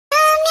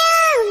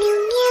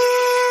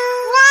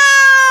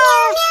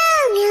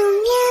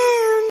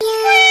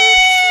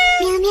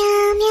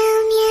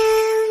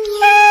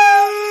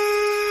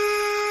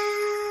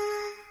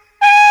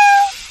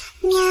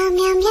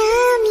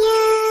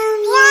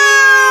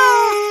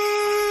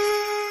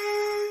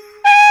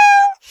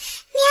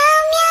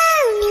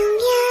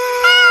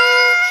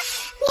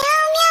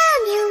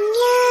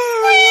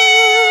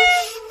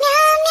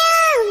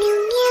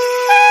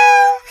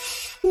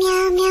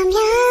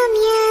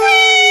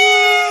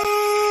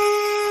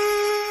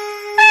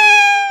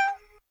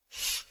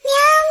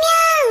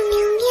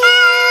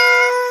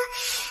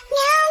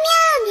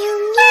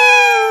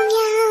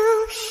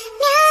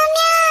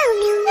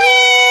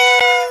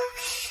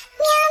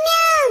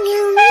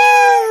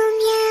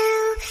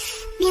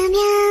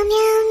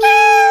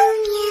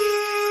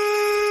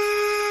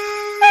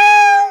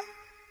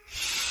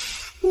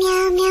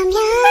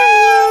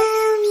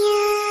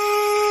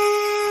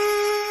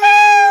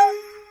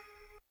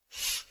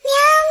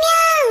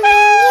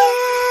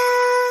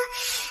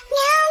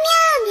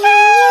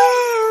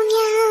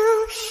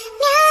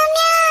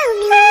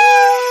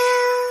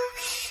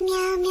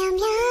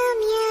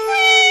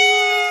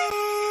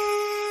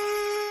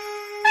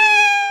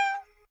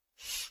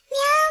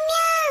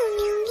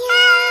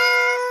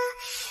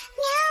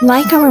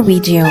Like our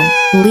video,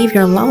 leave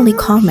your lovely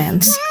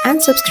comments,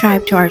 and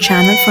subscribe to our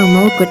channel for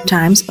more good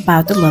times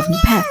about the lovely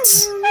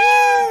pets.